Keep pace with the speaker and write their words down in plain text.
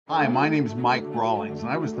Hi, my name is Mike Rawlings, and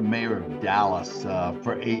I was the mayor of Dallas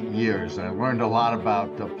for 8 years. I learned a lot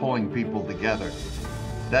about pulling people together.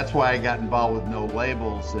 That's why I got involved with No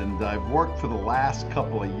Labels, and I've worked for the last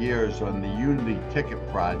couple of years on the Unity Ticket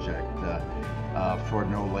Project for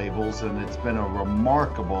No Labels, and it's been a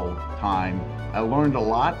remarkable time. I learned a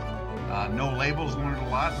lot. No Labels learned a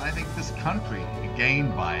lot, and I think this country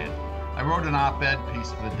gained by it. I wrote an op-ed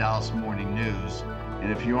piece for the Dallas Morning News,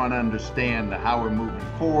 and if you want to understand how we're moving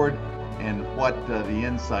forward and what the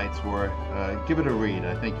insights were, give it a read.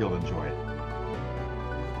 I think you'll enjoy it.